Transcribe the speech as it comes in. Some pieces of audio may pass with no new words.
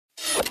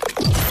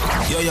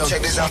Yo,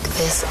 check this out.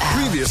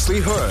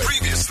 Previously heard.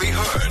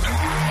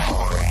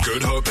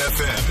 Good Hope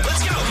FM.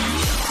 Let's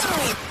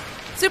go.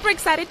 Super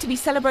excited to be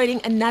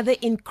celebrating another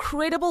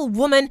incredible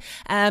woman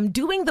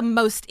doing the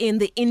most in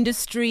the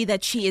industry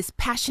that she is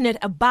passionate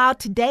about.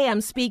 Today I'm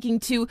speaking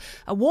to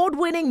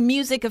award-winning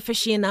music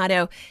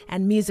aficionado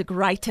and music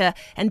writer,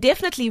 and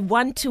definitely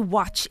one to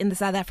watch in the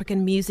South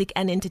African music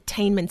and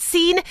entertainment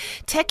scene.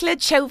 Tecla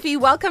Ciolfi,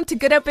 welcome to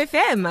Good Hope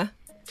FM.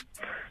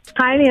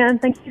 Hi, Leigh-Anne.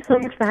 Thank you so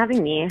much for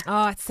having me.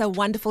 Oh, it's so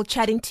wonderful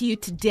chatting to you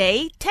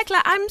today.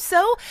 Tecla, I'm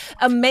so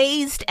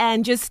amazed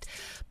and just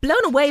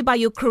blown away by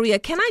your career.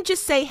 Can I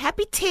just say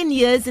happy 10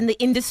 years in the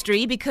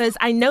industry, because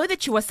I know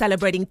that you are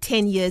celebrating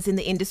 10 years in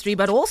the industry,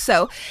 but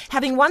also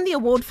having won the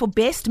award for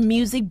Best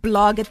Music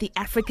Blog at the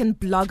African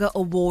Blogger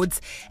Awards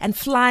and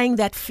flying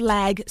that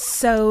flag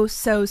so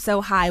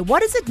high.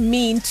 What does it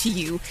mean to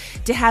you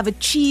to have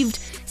achieved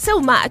so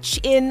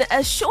much in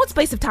a short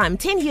space of time?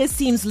 10 years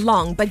seems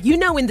long, but you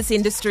know in this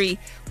industry,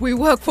 we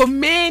work for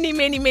many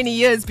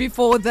years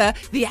before the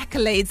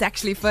accolades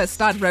actually first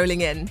start rolling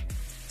in.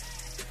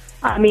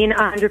 I mean,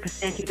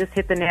 100%, you just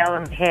hit the nail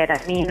on the head.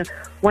 I mean,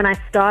 when I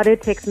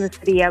started Text in the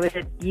City, I was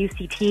at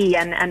UCT,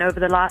 and over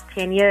the last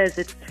 10 years,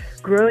 it's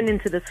grown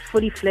into this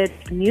fully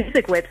fledged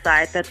music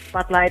website that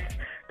spotlights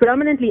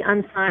predominantly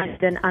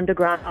unsigned and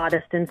underground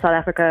artists in South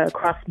Africa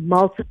across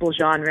multiple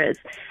genres.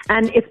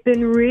 And it's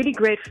been really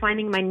great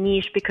finding my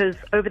niche, because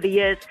over the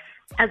years,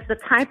 as the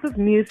type of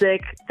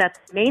music that's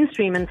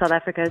mainstream in South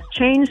Africa has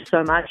changed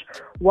so much,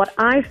 what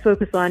I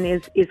focus on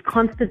is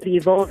constantly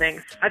evolving.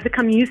 So I've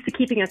become used to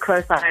keeping a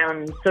close eye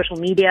on social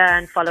media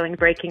and following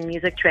breaking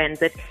music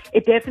trends. It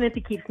definitely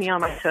keeps me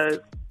on my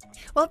toes.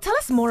 Well, tell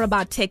us more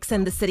about Text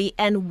in the City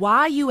and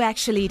why you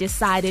actually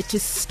decided to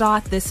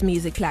start this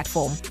music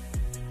platform.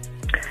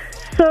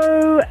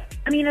 So,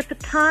 I mean, at the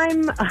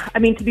time,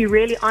 to be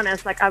really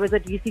honest, like I was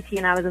at UCT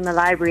and I was in the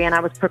library and I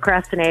was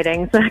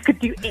procrastinating, so I could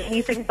do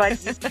anything but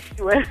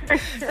work.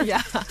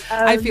 Yeah,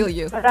 I feel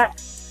you.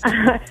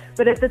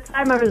 But at the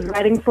time, I was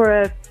writing for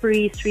a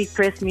free street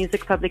press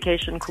music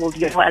publication called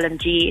Your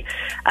LMG,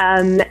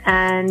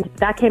 and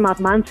that came out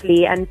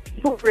monthly, and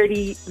people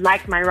really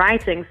liked my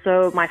writing.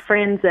 So my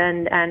friends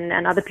and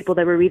other people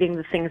that were reading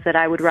the things that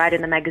I would write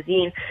in the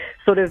magazine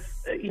sort of,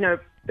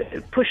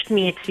 pushed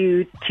me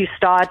to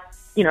start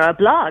a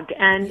blog.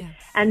 And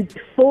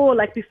before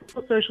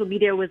social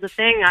media was a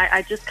thing,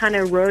 I just kind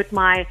of wrote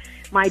my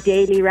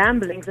daily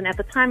ramblings. And at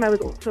the time, I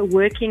was also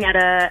working at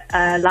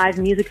a live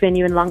music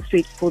venue in Long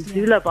Street called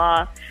Zula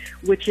Bar,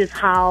 which is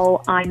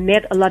how I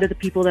met a lot of the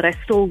people that I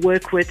still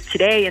work with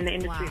today in the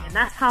industry. Wow. And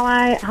that's how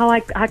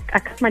I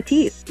cut my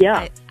teeth.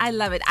 Yeah. I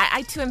love it.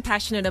 I too am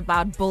passionate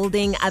about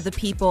building other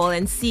people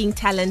and seeing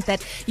talent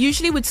that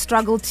usually would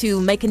struggle to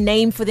make a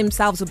name for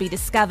themselves or be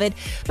discovered.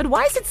 But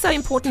why is it so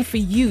important for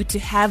you to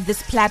have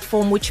this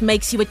platform which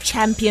makes you a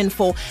champion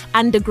for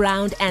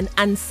underground and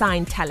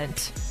unsigned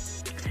talent?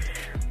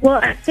 Well,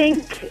 I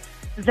think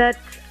that,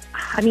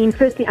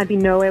 firstly, I'd be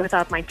nowhere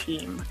without my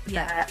team.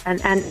 Yeah. And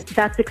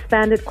that's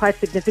expanded quite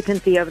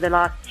significantly over the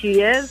last 2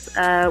 years.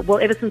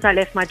 Ever since I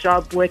left my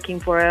job working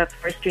for a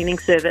streaming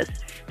service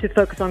to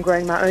focus on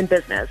growing my own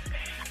business.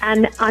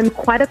 And I'm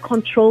quite a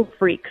control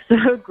freak,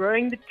 so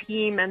growing the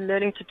team and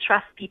learning to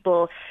trust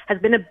people has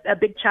been a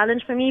big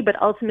challenge for me, but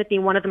ultimately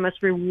one of the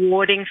most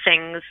rewarding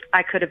things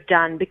I could have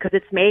done, because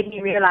it's made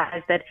me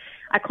realize that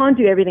I can't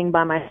do everything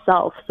by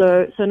myself.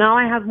 So now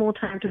I have more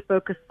time to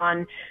focus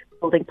on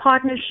building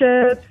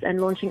partnerships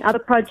and launching other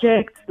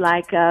projects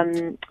like,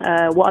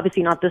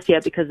 obviously not this year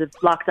because of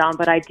lockdown,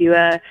 but I do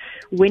a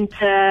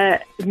winter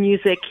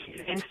music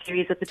event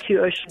series at the Two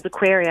Oceans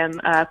Aquarium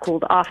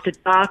called After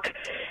Dark.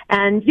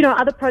 And,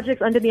 other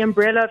projects under the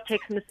umbrella of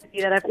Text in the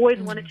City that I've always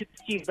wanted to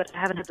pursue, but I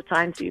haven't had the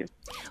time to.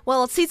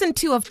 Well, season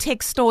 2 of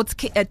Text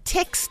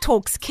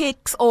Talks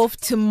kicks off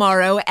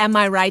tomorrow. Am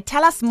I right?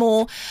 Tell us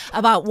more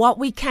about what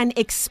we can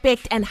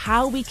expect and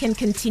how we can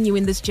continue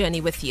in this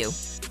journey with you.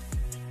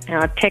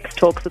 Text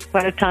Talks, it's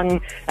quite a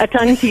tongue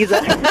teaser.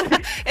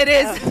 It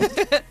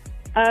is.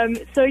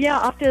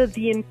 After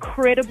the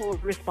incredible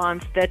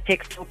response that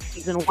Text Talks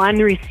Season 1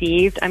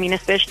 received,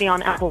 especially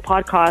on Apple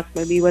Podcasts,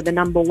 where we were the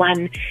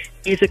 #1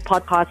 music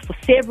podcast for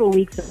several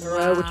weeks in a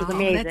row, which was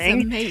amazing.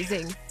 That's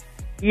amazing.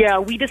 Yeah,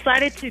 we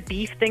decided to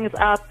beef things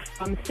up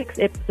from 6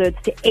 episodes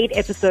to 8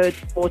 episodes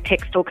for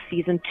Text Talks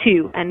Season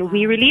 2. And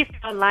we released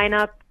our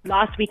lineup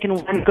last week in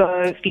one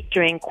go,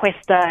 featuring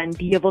Questa and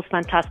Diavos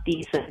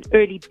Fantastis and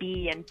Early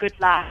B and Good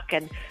Luck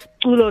and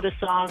Tulo the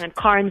Song and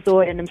Karen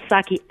Zoy and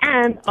Msaki,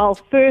 and our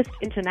first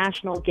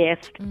international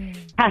guest,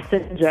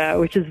 Passenger,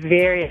 which is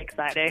very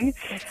exciting.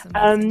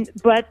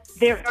 But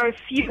there are a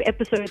few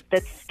episodes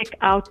that stick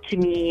out to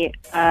me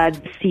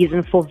this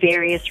season for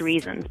various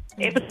reasons.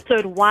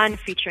 Episode 1,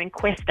 featuring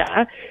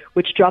Questa,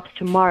 which drops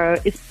tomorrow,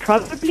 is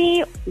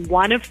probably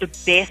one of the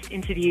best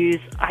interviews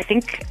I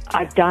think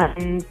I've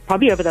done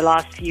probably over the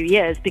last few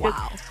years, because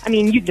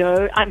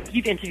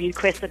you've interviewed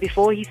Questa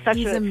before. He's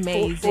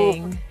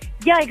amazing.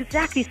 Yeah,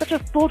 exactly. Such a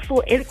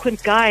thoughtful,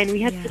 eloquent guy, and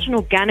we had such an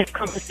organic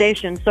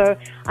conversation. So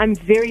I'm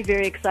very,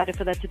 very excited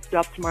for that to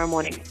drop tomorrow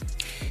morning.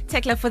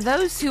 Tecla, for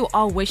those who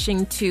are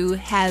wishing to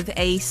have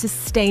a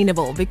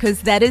sustainable,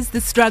 because that is the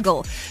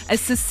struggle, a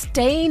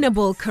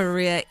sustainable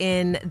career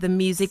in the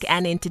music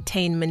and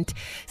entertainment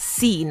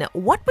scene,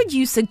 what would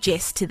you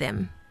suggest to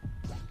them?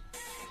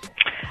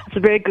 It's a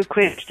very good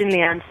question,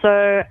 Leigh-Anne.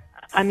 So,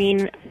 I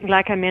mean,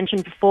 like I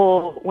mentioned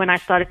before, when I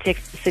started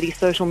Tecla City,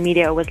 social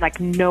media was like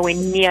nowhere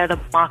near the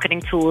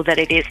marketing tool that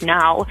it is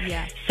now.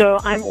 Yeah. So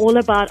I'm all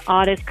about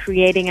artists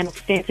creating an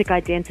authentic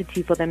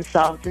identity for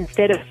themselves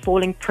instead of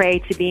falling prey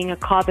to being a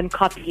carbon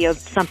copy of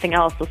something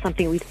else or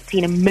something we've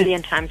seen a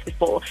million times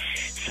before.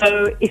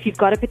 So if you've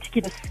got a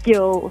particular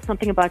skill or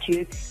something about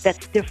you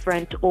that's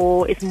different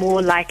or is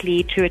more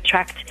likely to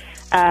attract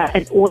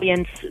an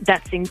audience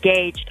that's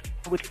engaged,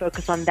 I would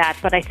focus on that.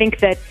 But I think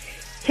that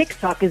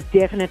TikTok is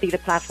definitely the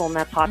platform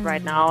that's hot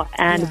right now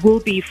and will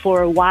be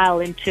for a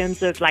while in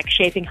terms of like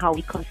shaping how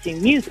we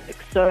consume music.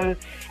 So,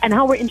 and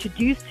how we're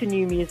introduced to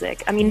new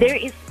music. I mean, there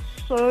is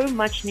so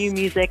much new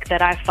music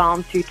that I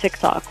found through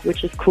TikTok,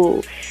 which is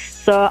cool.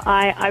 So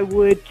I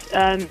would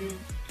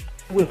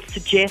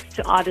suggest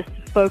to artists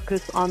to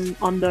focus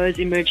on those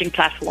emerging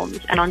platforms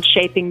and on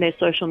shaping their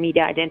social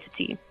media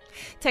identity.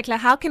 Tecla,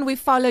 how can we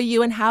follow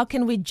you and how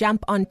can we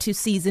jump onto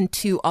season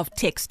 2 of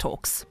Tex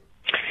Talks?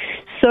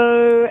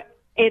 So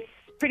it's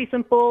pretty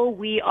simple.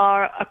 We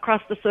are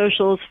across the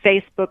socials,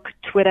 Facebook,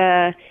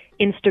 Twitter,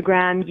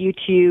 Instagram,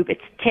 YouTube.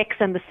 It's Tex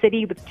and the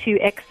City with 2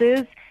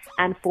 X's.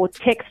 And for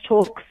Tex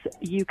Talks,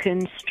 you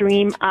can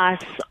stream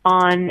us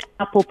on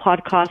Apple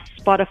Podcasts,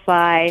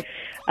 Spotify,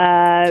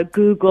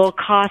 Google,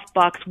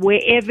 Castbox,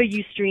 wherever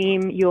you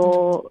stream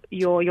your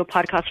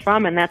podcast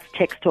from, and that's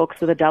Tex Talks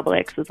with a double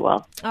X as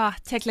well.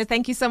 Tecla,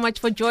 thank you so much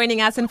for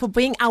joining us and for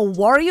being our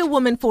warrior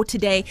woman for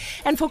today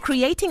and for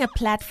creating a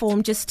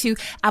platform just to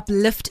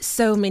uplift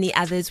so many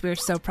others. We're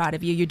so proud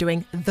of you. You're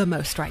doing the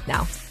most right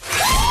now.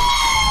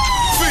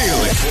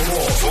 Feel it.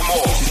 For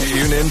more,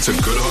 tune in to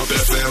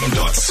goodhopefm.co.za.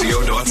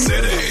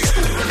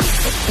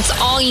 It's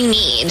all you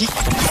need.